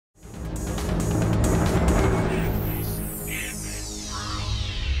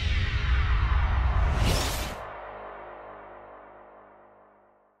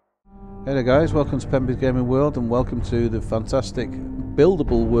Hey there guys, welcome to PEMBY'S Gaming World and welcome to the fantastic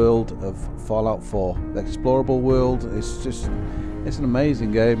buildable world of Fallout 4. The explorable world is just, it's an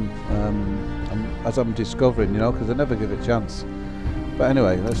amazing game, as I'm discovering, you know, because I never give it a chance. But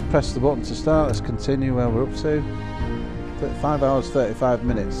anyway, let's press the button to start, let's continue where we're up to. 5 hours 35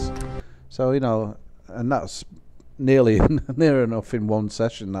 minutes. So, you know, and that's nearly near enough in one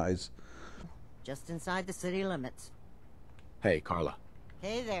session, that is. Just inside the city limits. Hey, Carla.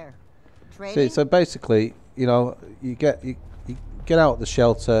 Hey there. See, so basically, you know, you get out the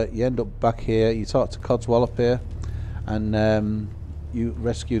shelter, you end up back here, you talk to Codswallop here, and you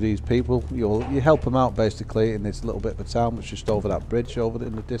rescue these people. You help them out basically in this little bit of a town which is just over that bridge over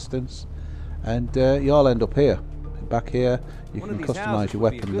in the distance, and you all end up here. Back here, you can customise your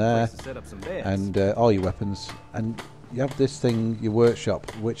weapon there, and all your weapons, and you have this thing, your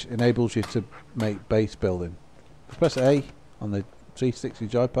workshop, which enables you to make base building. Press A on the 360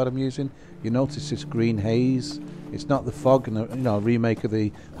 joypad I'm using. You notice this green haze. It's not the fog, and you know, remake of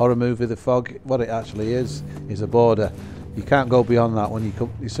the horror movie The Fog. What it actually is a border. You can't go beyond that when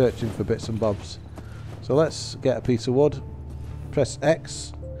you're searching for bits and bobs. So let's get a piece of wood. Press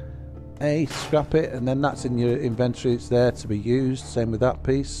X, A, scrap it, and then that's in your inventory. It's there to be used. Same with that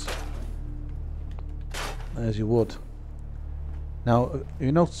piece. There's your wood. Now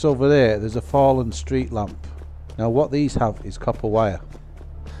you notice over there there's a fallen street lamp. Now what these have is copper wire.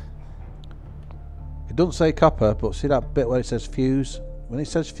 It doesn't say copper, but see that bit where it says fuse? When it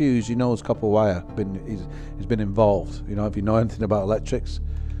says fuse, you know it's copper wire has been involved. You know, if you know anything about electrics.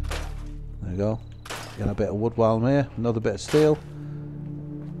 There you go. Get a bit of wood while I'm here. Another bit of steel.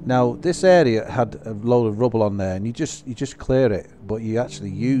 Now this area had a load of rubble on there, and you just clear it, but you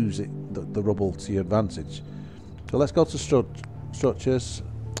actually use the rubble to your advantage. So let's go to structures.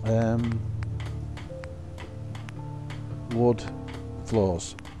 Wood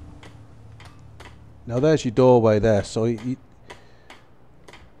floors. Now there's your doorway there, so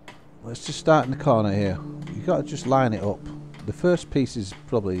let's just start in the corner here. You got to just line it up. The first piece is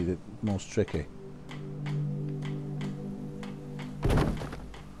probably the most tricky.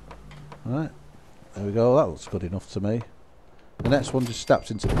 Alright, there we go, that looks good enough to me. The next one just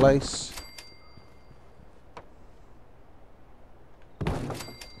snaps into place.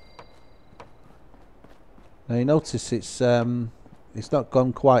 Now you notice it's not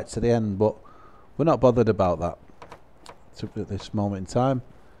gone quite to the end, but we're not bothered about that at this moment in time.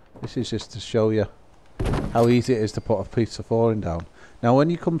 This is just to show you how easy it is to put a piece of flooring down. Now when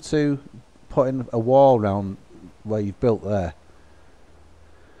you come to putting a wall around where you've built there,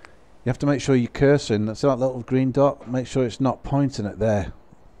 you have to make sure you're cursing. That's that little green dot. Make sure it's not pointing at there.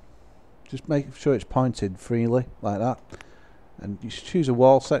 Just make sure it's pointed freely like that. And you choose a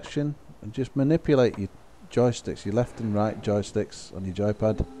wall section and just manipulate your joysticks, your left and right joysticks on your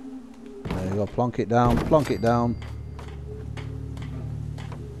joypad. There you go, plonk it down, plonk it down.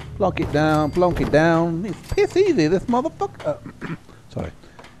 Plonk it down, plonk it down. It's easy, this motherfucker. Sorry.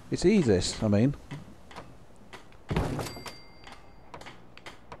 It's easiest, I mean.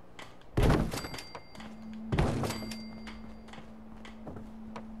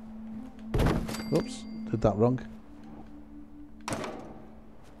 Oops, did that wrong.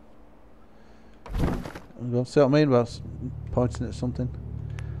 See what I mean about pointing at something?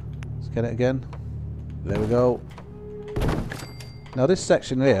 Let's get it again. There we go. Now this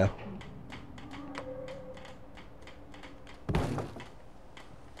section here,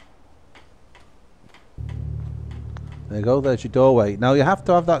 there you go, there's your doorway. Now you have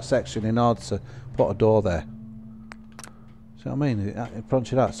to have that section in order to put a door there. See what I mean? It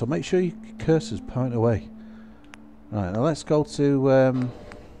prompts you that. So make sure your cursors point away. Right, now let's go to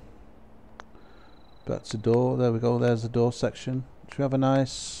back to door. There we go, there's the door section. Should we have a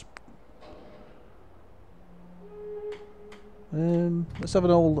nice let's have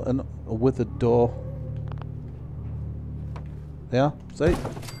a withered door. Yeah, see?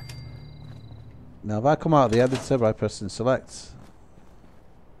 Now if I come out of the editor by pressing select,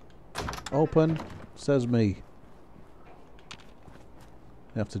 open, says me.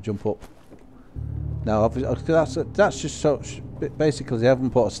 You have to jump up. Now that's just so basically they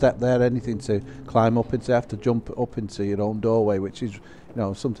haven't put a step there, anything to climb up into. You have to jump up into your own doorway, which is, you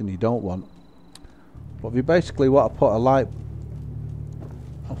know, something you don't want. But if you basically want to put a light,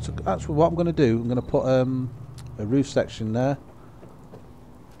 actually what I'm going to do, I'm going to put a roof section there.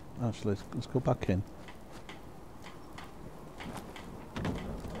 Actually, let's go back in.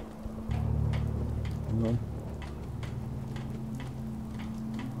 Hang on.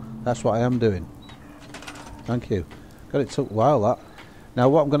 That's what I am doing. Thank you. God, it took a while that. Now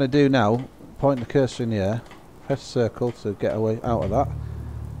what I'm going to do now, point the cursor in the air, press circle to get away out of that.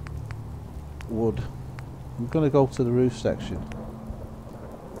 wood. I'm going to go to the roof section.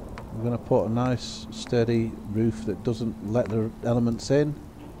 I'm going to put a nice sturdy roof that doesn't let the elements in.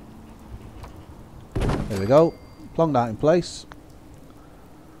 There we go. Plonk that in place.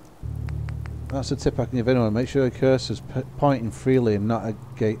 That's a tip I can give anyone. Make sure your cursor's pointing freely and not a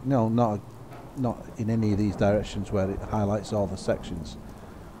gate. No, not in any of these directions where it highlights all the sections.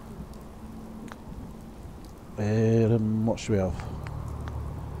 What should we have?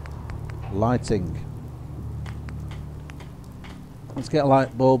 Lighting. Let's get a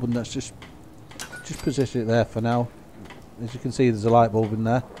light bulb and let's just position it there for now. As you can see, there's a light bulb in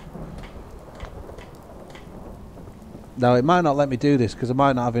there. Now it might not let me do this because I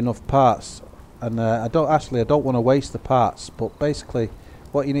might not have enough parts, and I don't want to waste the parts. But basically,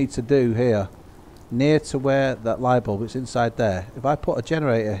 what you need to do here, near to where that light bulb is inside there, if I put a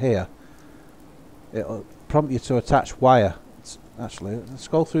generator here, it'll prompt you to attach wire. Actually, let's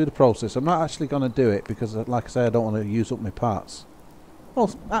go through the process. I'm not actually going to do it because, like I say, I don't want to use up my parts. Well,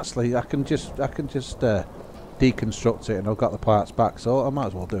 actually, I can just deconstruct it, and I've got the parts back, so I might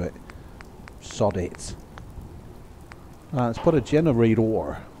as well do it. Sod it. Right, let's put a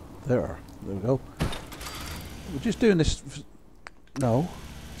generator there. There we go. We're just doing this. No,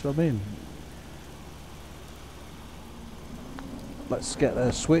 that's what I mean. Let's get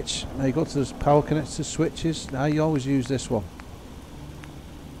a switch. Now you go to this power connector switches. Now you always use this one.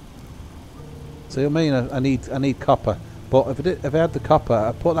 See what I mean? I need copper. But if I had the copper,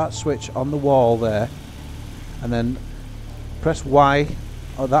 I put that switch on the wall there, and then press Y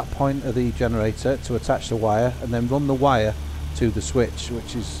at that point of the generator to attach the wire, and then run the wire to the switch,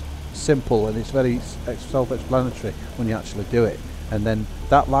 which is simple and it's very self-explanatory when you actually do it. And then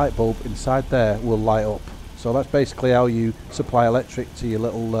that light bulb inside there will light up. So that's basically how you supply electric to your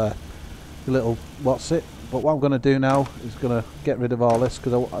little what's it. But what I'm going to do now is going to get rid of all this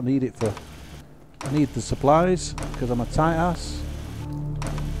because I need it for. I need the supplies because I'm a tight ass.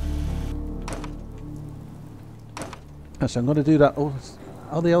 So I'm going to do that. Oh,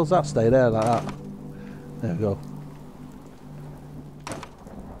 how the hell's that stay there like that? There we go.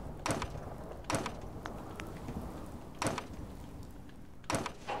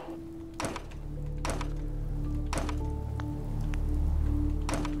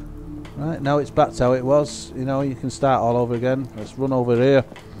 Right, now it's back to how it was. You know, you can start all over again. Let's run over here.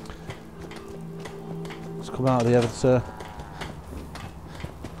 Come out of the editor,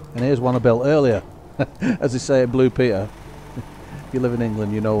 and here's one I built earlier. As they say in Blue Peter, if you live in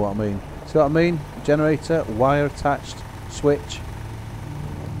England you know what I mean. See what I mean? Generator, wire attached, switch.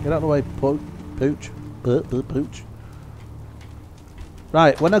 Get out of the way, pooch. Pooch.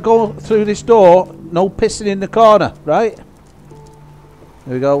 Right, when I go through this door, no pissing in the corner, right?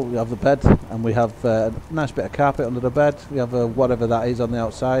 There we go, we have the bed, and we have a nice bit of carpet under the bed. We have whatever that is on the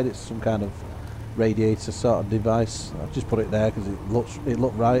outside. It's some kind of radiator sort of device. I've just put it there because it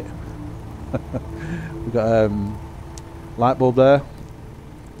looked right. We've got light bulb there.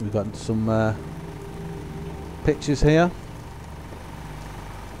 We've got some pictures here.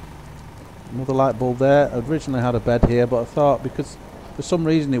 Another light bulb there. I originally had a bed here, but I thought because for some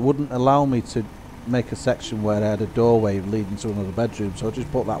reason it wouldn't allow me to make a section where I had a doorway leading to another bedroom, so I just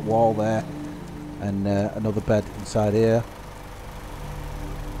put that wall there and another bed inside here.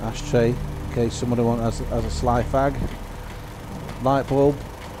 Ashtray in case somebody wants as a sly fag. Light bulb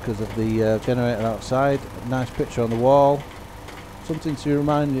because of the generator outside. Nice picture on the wall. Something to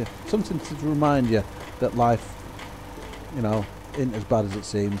remind you that life, you know, isn't as bad as it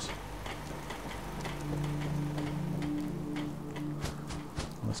seems.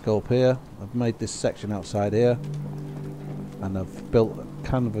 Let's go up here. I've made this section outside here, and I've built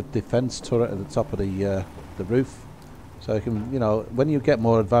kind of a defense turret at the top of the roof. So you can, you know, when you get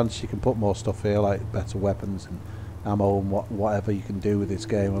more advanced, you can put more stuff here, like better weapons and ammo and whatever you can do with this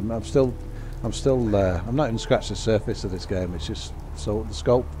game. I'm not even scratched the surface of this game. It's just so the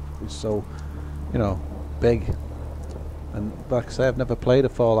scope is so, you know, big. And like I say, I've never played a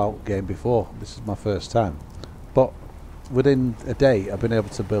Fallout game before. This is my first time. But within a day, I've been able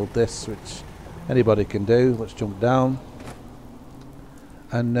to build this, which anybody can do. Let's jump down.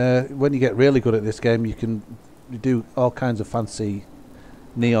 And when you get really good at this game, you can do all kinds of fancy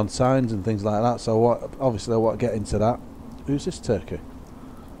neon signs and things like that. So obviously I want to get into that. Who's this turkey?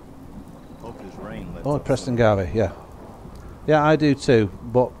 Oh, Preston Garvey, yeah. Yeah, I do too,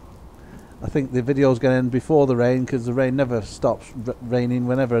 but I think the video's going to end before the rain because the rain never stops raining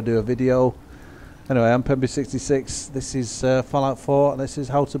whenever I do a video. Anyway, I'm PEMBY'S. This is Fallout 4, and this is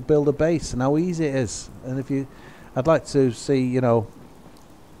how to build a base and how easy it is. And I'd like to see, you know,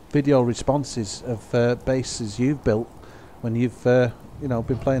 video responses of bases you've built when you've you know,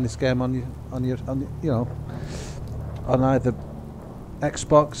 been playing this game on your you know, on either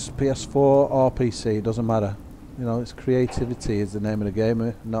Xbox, PS4 or PC. It doesn't matter. You know, it's creativity is the name of the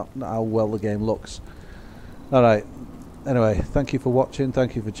game, not how well the game looks. All right. Anyway, thank you for watching.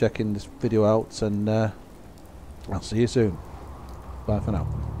 Thank you for checking this video out, and I'll see you soon. Bye for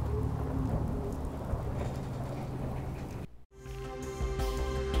now.